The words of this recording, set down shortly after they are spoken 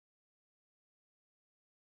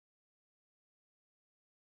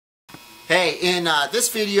Hey, in this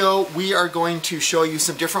video we are going to show you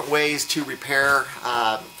some different ways to repair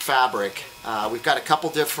fabric. We've got a couple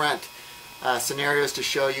different scenarios to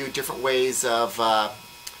show you, different ways of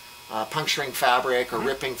puncturing fabric or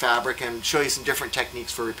ripping fabric, and show you some different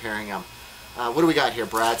techniques for repairing them. What do we got here,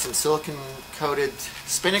 Brad? Some silicone coated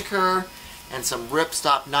spinnaker and some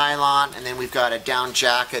ripstop nylon, and then we've got a down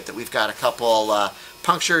jacket that we've got a couple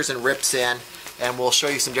punctures and rips in, and we'll show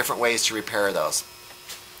you some different ways to repair those.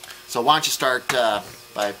 So why don't you start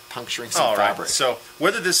by puncturing some fabric. So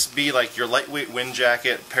whether this be like your lightweight wind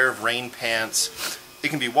jacket, pair of rain pants, it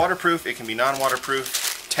can be waterproof, it can be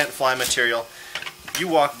non-waterproof, tent fly material. You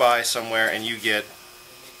walk by somewhere and you get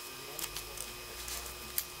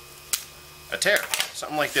a tear.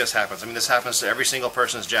 Something like this happens. I mean, this happens to every single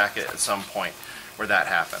person's jacket at some point where that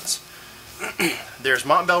happens. There's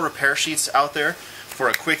Montbell repair sheets out there for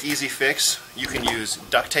a quick, easy fix. You can use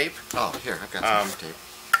duct tape. Oh, here, I've got some duct tape.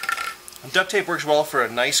 Duct tape works well for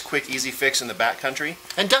a nice, quick, easy fix in the backcountry.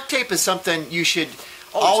 And duct tape is something you should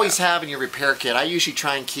always have in your repair kit. I usually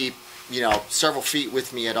try and keep, several feet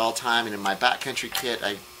with me at all time, and in my backcountry kit,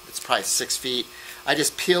 it's probably 6 feet. I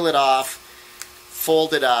just peel it off,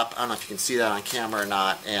 fold it up. I don't know if you can see that on camera or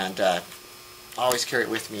not, and always carry it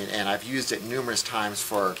with me. And I've used it numerous times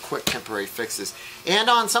for quick temporary fixes. And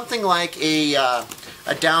on something like a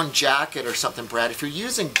down jacket or something, Brad, if you're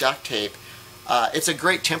using duct tape, it's a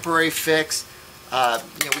great temporary fix.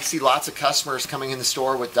 We see lots of customers coming in the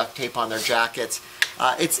store with duct tape on their jackets.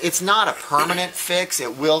 It's not a permanent fix.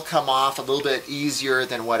 It will come off a little bit easier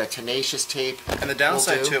than what a tenacious tape And the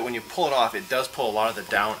downside to it, when you pull it off, it does pull a lot of the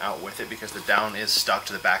down out with it because the down is stuck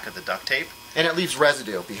to the back of the duct tape. And it leaves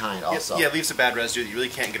residue behind also. Yeah, it leaves a bad residue that you really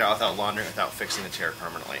can't get out without laundering, without fixing the tear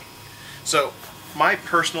permanently. So my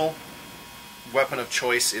personal weapon of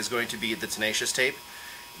choice is going to be the tenacious tape,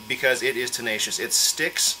 because it is tenacious. It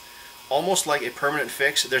sticks almost like a permanent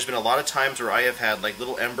fix. There's been a lot of times where I have had like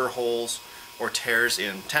little ember holes or tears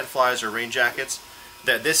in tent flies or rain jackets,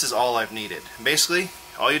 that this is all I've needed. Basically,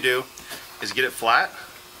 all you do is get it flat,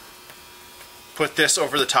 put this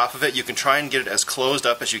over the top of it. You can try and get it as closed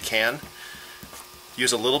up as you can.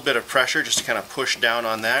 Use a little bit of pressure just to kind of push down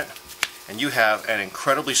on that, and you have an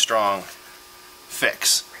incredibly strong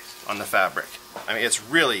fix on the fabric. I mean, it's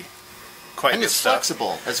really quite and good it's stuff.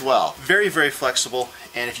 flexible as well. Very, very flexible.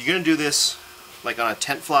 And if you're going to do this like on a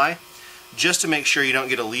tent fly, just to make sure you don't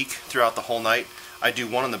get a leak throughout the whole night, I do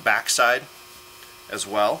one on the back side as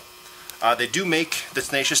well. They do make the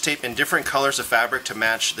tenacious tape in different colors of fabric to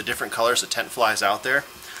match the different colors of tent flies out there.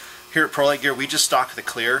 Here at ProLite Gear, we just stock the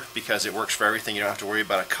clear because it works for everything. You don't have to worry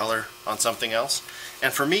about a color on something else.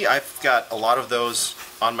 And for me, I've got a lot of those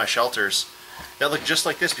on my shelters that look just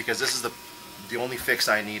like this because this is the only fix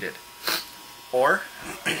I needed. Or,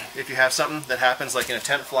 if you have something that happens like in a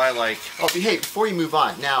tent fly, like... Oh, hey, before you move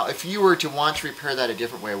on, now, if you were to want to repair that a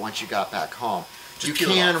different way once you got back home, you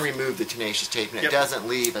can remove the tenacious tape, and it doesn't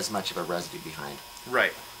leave as much of a residue behind.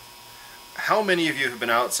 Right. How many of you have been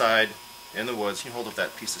outside in the woods? You can hold up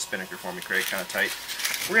that piece of spinnaker for me, Craig, kind of tight.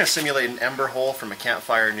 We're going to simulate an ember hole from a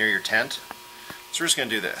campfire near your tent. So we're just going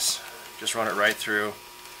to do this. Just run it right through.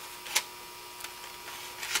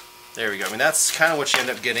 There we go. I mean, that's kind of what you end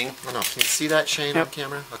up getting. Oh, no. Can you see that, Shane, on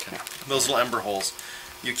camera? Okay. Those little ember holes.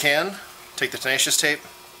 You can take the tenacious tape,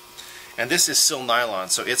 and this is still nylon,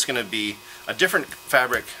 so it's going to be a different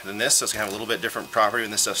fabric than this, so it's going to have a little bit different property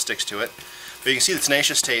when this stuff sticks to it. But you can see the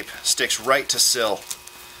tenacious tape sticks right to sill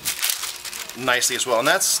nicely as well, and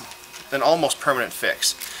that's an almost permanent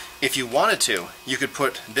fix. If you wanted to, you could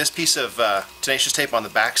put this piece of tenacious tape on the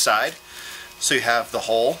back side, so you have the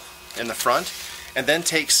hole in the front, and then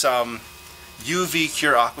take some UV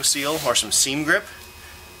Cure Aqua Seal or some Seam Grip.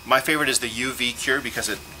 My favorite is the UV Cure because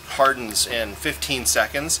it hardens in 15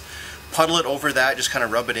 seconds. Puddle it over that, just kind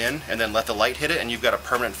of rub it in, and then let the light hit it, and you've got a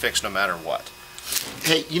permanent fix no matter what.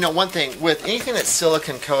 Hey, one thing, with anything that's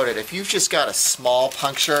silicone coated, if you've just got a small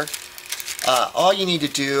puncture, all you need to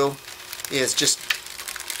do is just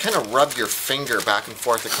kind of rub your finger back and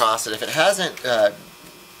forth across it. If it hasn't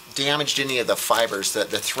damaged any of the fibers, the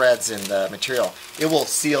threads in the material, it will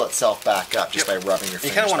seal itself back up just by rubbing your fingers.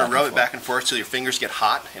 You kind of want to rub it back and forth so your fingers get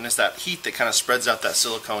hot, and it's that heat that kind of spreads out that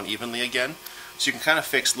silicone evenly again, so you can kind of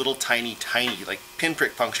fix little tiny like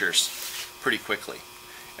pinprick punctures pretty quickly.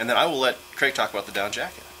 And then I will let Craig talk about the down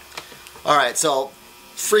jacket. Alright, so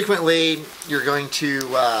frequently you're going to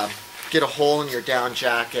get a hole in your down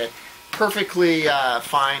jacket. Perfectly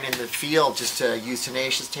fine in the field just to use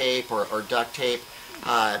tenacious tape or duct tape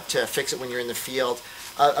to fix it when you're in the field.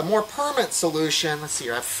 A more permanent solution, let's see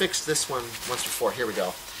here, I've fixed this one once before, here we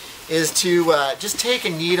go, is to just take a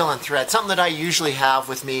needle and thread. Something that I usually have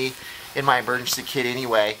with me in my emergency kit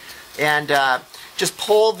anyway. And just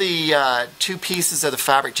pull the two pieces of the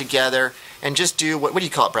fabric together and just do, what do you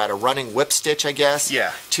call it, Brad? A running whip stitch, I guess?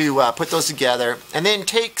 Yeah. To put those together. And then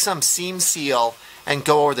take some seam seal and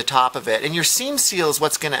go over the top of it. And your seam seal is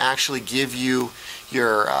what's going to actually give you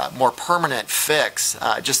your more permanent fix.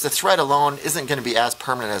 Just the thread alone isn't going to be as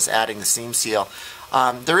permanent as adding the seam seal.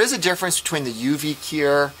 There is a difference between the UV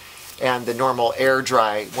cure and the normal air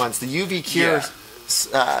dry ones. The UV cure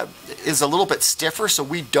is a little bit stiffer, so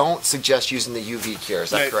we don't suggest using the UV cure.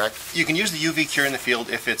 Is that correct? You can use the UV cure in the field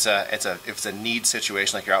if it's a need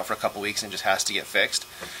situation, like you're out for a couple weeks and it just has to get fixed.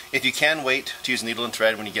 If you can wait to use needle and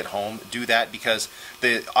thread when you get home, do that, because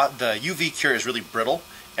the UV cure is really brittle,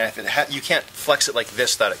 and if you can't flex it like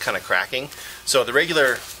this without it kind of cracking. So the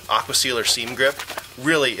regular Aquaseal or seam grip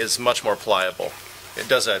really is much more pliable. It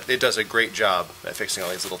does a great job at fixing all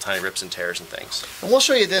these little tiny rips and tears and things. And we'll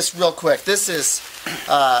show you this real quick. This is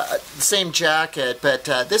the same jacket, but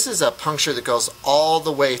this is a puncture that goes all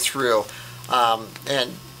the way through.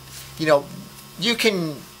 And you know, you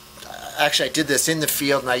can actually, I did this in the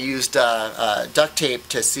field and I used duct tape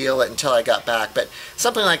to seal it until I got back. But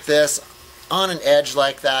something like this on an edge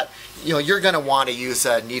like that, you know, you're going to want to use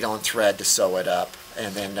a needle and thread to sew it up,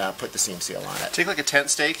 and then put the seam seal on it. Take like a tent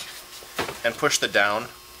stake and push the down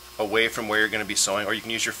away from where you're going to be sewing, or you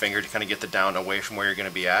can use your finger to kind of get the down away from where you're going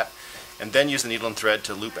to be at, and then use the needle and thread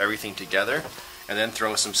to loop everything together, and then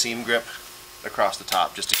throw some seam grip across the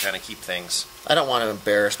top just to kind of keep things. I don't want to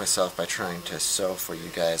embarrass myself by trying to sew for you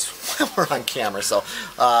guys while we're on camera, so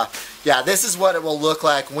yeah, this is what it will look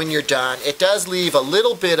like when you're done. It does leave a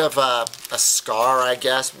little bit of a scar, I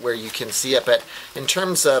guess, where you can see it, but in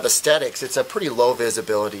terms of aesthetics, it's a pretty low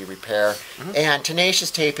visibility repair. And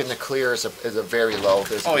tenacious tape in the clear is a very low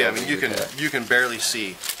visibility. Oh yeah, I mean you can barely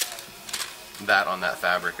see that on that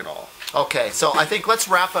fabric at all. Okay, so I think let's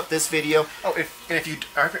wrap up this video. Oh,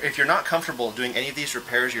 if you're not comfortable doing any of these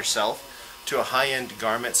repairs yourself to a high-end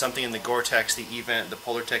garment, something in the Gore-Tex, the Event, the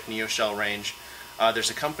Polartec Neo-Shell range, there's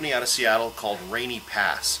a company out of Seattle called Rainy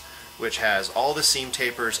Pass, which has all the seam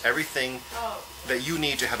tapers, everything that you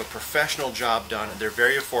need to have a professional job done. They're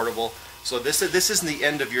very affordable. So this isn't the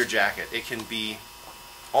end of your jacket. It can be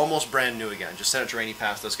almost brand new again. Just send it to Rainy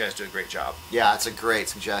Pass. Those guys do a great job. Yeah, it's a great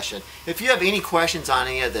suggestion. If you have any questions on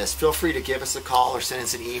any of this, feel free to give us a call or send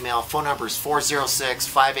us an email. Phone number is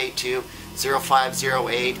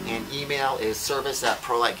 406-582-0508, and email is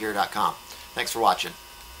service@ProLiteGear.com. Thanks for watching.